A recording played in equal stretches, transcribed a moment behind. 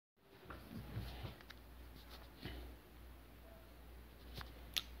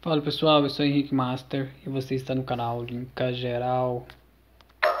Fala pessoal, eu sou Henrique Master e você está no canal LINKAGERAL.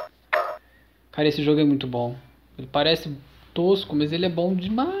 Cara, esse jogo é muito bom. Ele parece tosco, mas ele é bom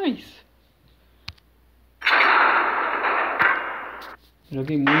demais.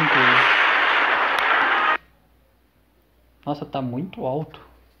 Joguei muito ele. Nossa, tá muito alto.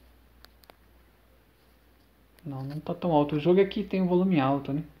 Não, não tá tão alto. O jogo aqui tem um volume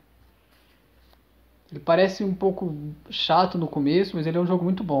alto, né? Ele parece um pouco chato no começo, mas ele é um jogo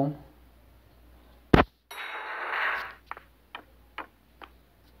muito bom.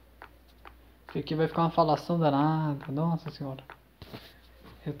 Porque aqui vai ficar uma falação danada. Nossa senhora.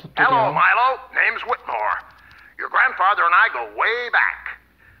 É tutorial. Hello, Milo. Name's Whitmore. Your grandfather and I go way back.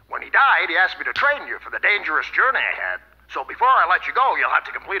 When he died, he asked me to train you for the dangerous journey ahead. So before I let you go, you'll have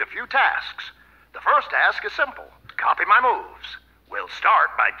to complete a few tasks. The first task is simple. Copy my moves. We'll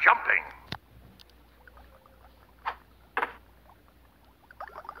start by jumping.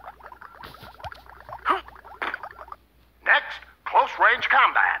 Next, close-range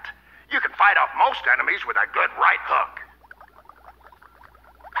combat. You can fight off most enemies with a good right hook.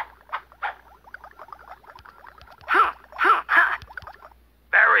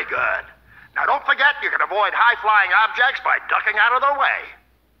 Very good. Now don't forget you can avoid high-flying objects by ducking out of their way.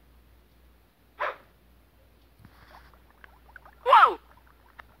 Whoa!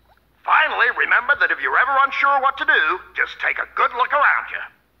 Finally, remember that if you're ever unsure what to do, just take a good look around you.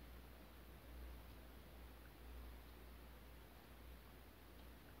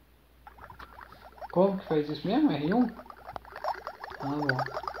 Como que faz isso mesmo? R1? Ah, bom.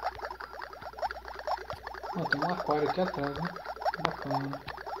 Oh, tem um aquário aqui atrás, né? Bacana.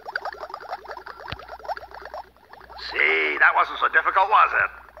 See, that wasn't so difficult, was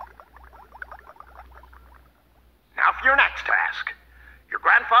it? Now for your next task. Your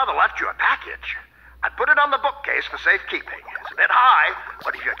grandfather left you a package. I put it on the bookcase for safekeeping. It's a bit high,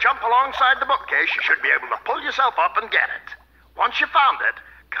 but if you jump alongside the bookcase, you should be able to pull yourself up and get it. Once you found it,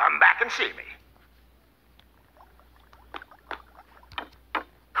 come back and see me.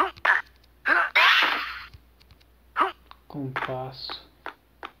 Compasso.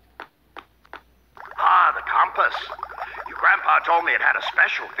 Ah, the compass. Your grandpa told me it had a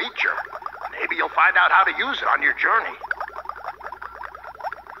special feature. Maybe you'll find out how to use it on your journey.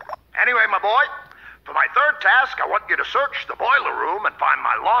 Anyway, my boy, for my third task, I want you to search the boiler room and find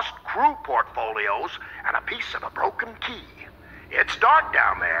my lost crew portfolios and a piece of a broken key. It's dark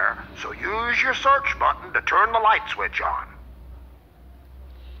down there, so use your search button to turn the light switch on.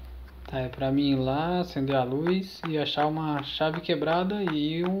 Tá, é pra mim ir lá, acender a luz e achar uma chave quebrada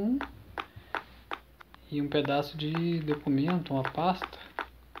e um pedaço de documento, uma pasta.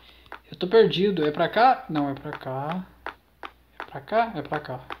 Eu tô perdido. É pra cá? Não, é pra cá. É pra cá? É pra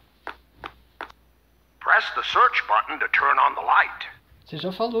cá. Press the search button to turn on the light. Você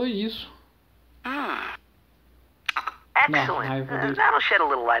já falou isso. Excellent. That'll shed a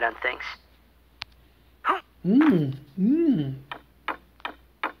little light on things.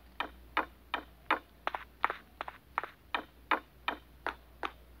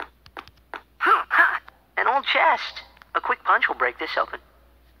 An old chest. A quick punch will break this open.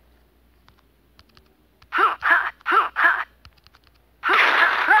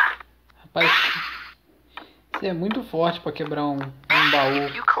 Rapaz, você é muito forte pra quebrar um baú.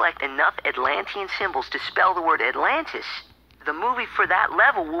 If you collect enough Atlantean symbols to spell the word Atlantis, the movie for that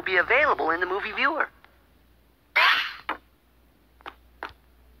level will be available in the movie viewer.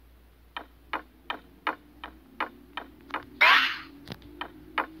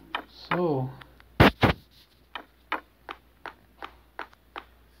 So,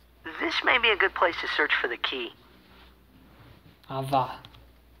 this may be a good place to search for the key. ah vá.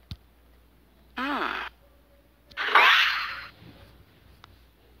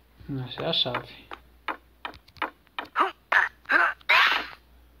 Achei a chave.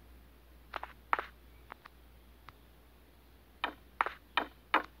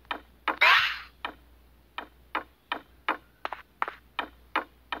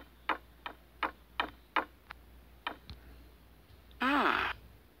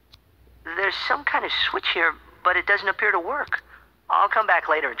 There's some kind of switch here, but it doesn't appear to work. I'll come back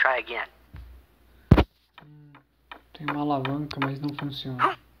later and try again. Tem uma alavanca, mas não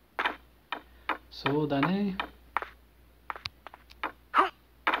funciona. Solda, né?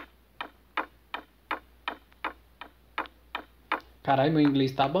 Caralho, meu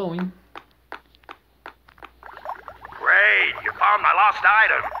inglês tá bom, hein? Great, you found my lost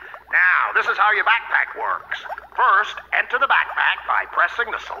item. Now, this is how your backpack works. First, enter the backpack by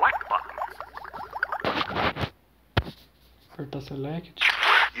pressing the select button. Apertar select.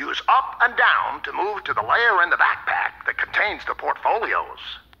 Use up and down to move to the layer in the backpack that contains the portfolios.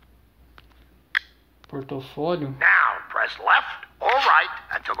 Portfólio. Now, press left or right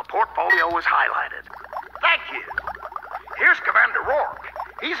until the portfolio is highlighted. Thank you. Here's Commander Rourke.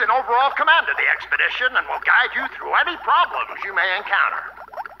 He's in overall command of the expedition and will guide you through any problems you may encounter.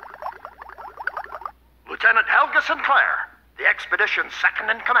 Lieutenant Helga Sinclair, the expedition's second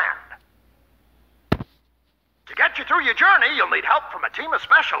in command. To get you through your journey, you'll need help from a team of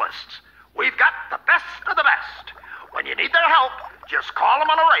specialists. We've got the best of the best. When you need their help, just call them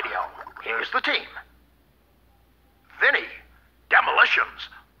on a radio. Here's the team. Vinny, demolitions.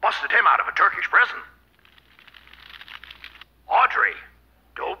 Busted him out of a Turkish prison. Audrey,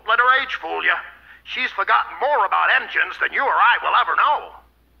 don't let her age fool you. She's forgotten more about engines than you or I will ever know.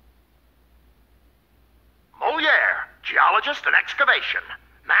 Moliere, geologist and excavation.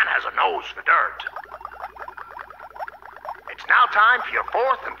 Man has a nose for dirt. It's now time for your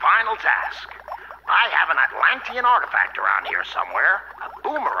fourth and final task. I have an Atlantean artifact around here somewhere, a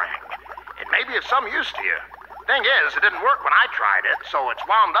boomerang. It may be of some use to you. Thing is, it didn't work when I tried it, so it's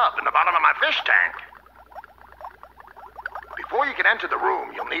wound up in the bottom of my fish tank. Before you can enter the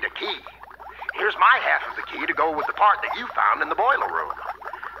room, you'll need a key. Here's my half of the key to go with the part that you found in the boiler room.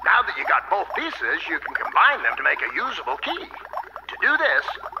 Now that you got both pieces, you can combine them to make a usable key. To do this,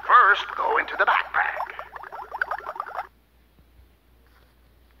 first go into the backpack.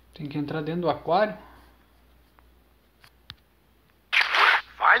 Tem que entrar dentro do aquário.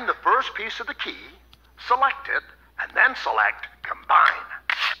 Find the first piece of the key, select it, and then select Combine.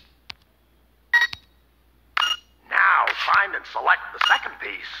 Now find and select the second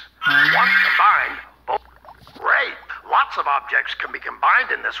piece. Once combined, both... Great! Lots of objects can be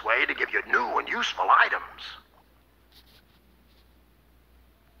combined in this way to give you new and useful items.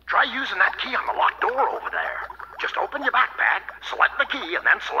 Try using that key on the locked door over there. Just open your backpack, select the key, and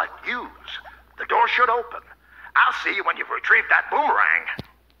then select Use. The door should open. I'll see you when you've retrieved that boomerang.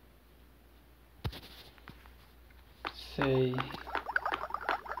 Sei.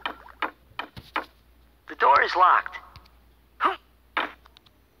 The door is locked.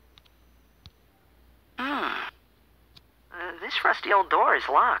 This rusty old door is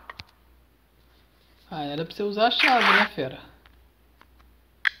locked. Ah, era pra você usar a chave, né, fera?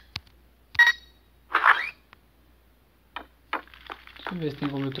 Deixa eu ver se tem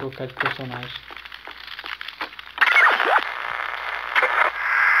como eu trocar de personagem.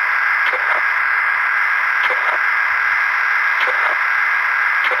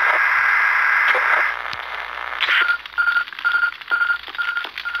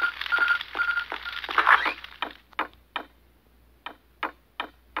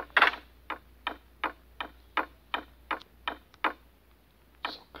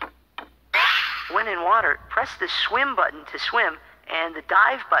 When in water, press the swim button to swim and the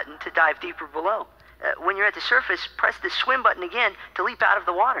dive button to dive deeper below. When you're at the surface, press the swim button again to leap out of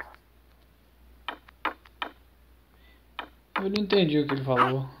the water. Eu não entendi o que ele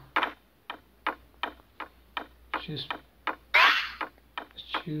falou. X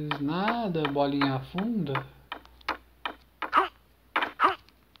nada, bolinha afunda.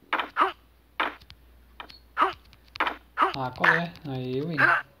 Ah, qual é? Aí eu, hein?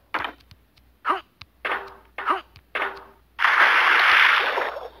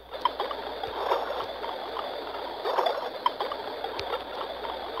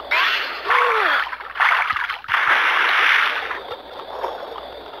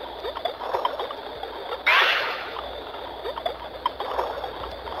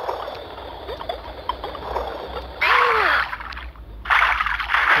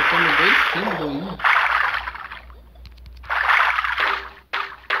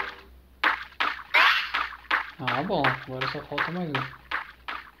 Ah, bom, agora só falta mais um.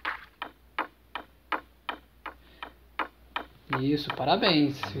 Isso,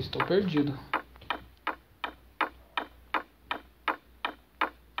 parabéns, eu estou perdido.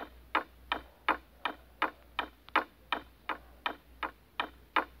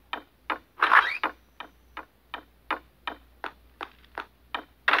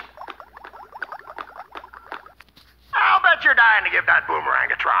 I'll bet you're dying to give that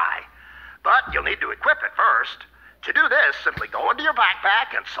boomerang a try. But you'll need to equip it first. To do this, simply go into your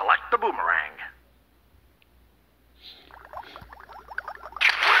backpack and select the boomerang.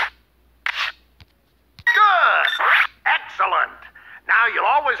 Good! Excellent! Now you'll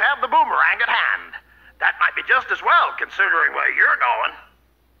always have the boomerang at hand. That might be just as well, considering where you're going.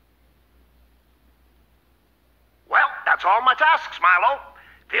 Well, that's all my tasks, Milo.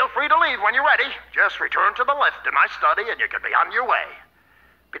 Feel free to leave when you're ready. Just return to the lift in my study and you can be on your way.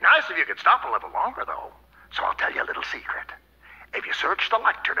 Be nice if you could stop a little longer, though. So I'll tell you a little secret. If you search the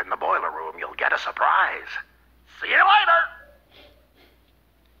lectern in the boiler room, you'll get a surprise. See you later!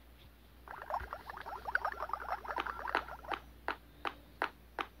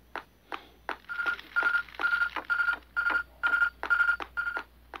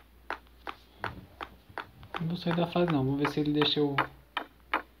 Não vou sair da fase não, vou ver se ele deixa eu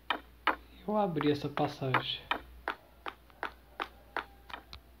abrir essa passagem.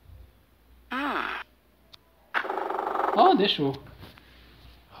 Oh, deixou.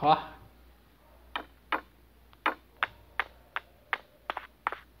 Ó.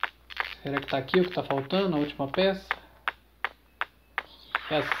 Será que tá aqui o que tá faltando? A última peça?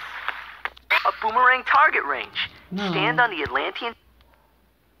 Yes. A boomerang target range. Não. Stand on the Atlantean.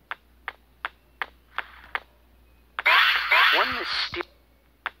 One mysterious.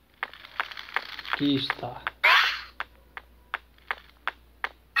 Aqui está.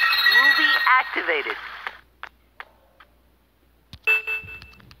 Movie activated.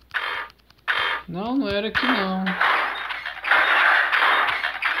 Não, não era aqui não.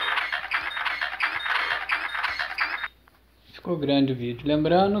 Ficou grande o vídeo.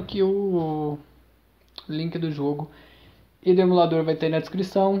 Lembrando que o link do jogo e do emulador vai ter na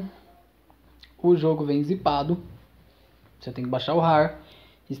descrição. O jogo vem zipado. Você tem que baixar o RAR,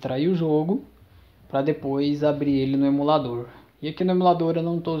 extrair o jogo, para depois abrir ele no emulador. E aqui no emulador eu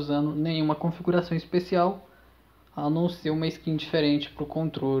não estou usando nenhuma configuração especial, a não ser uma skin diferente para o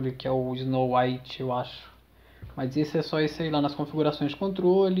controle, que é o Snow White, eu acho. Mas isso é só isso aí lá nas configurações de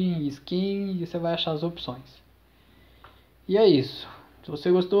controle, skin, e você vai achar as opções. E é isso. Se você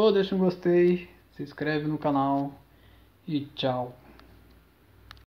gostou, deixa um gostei, se inscreve no canal e tchau.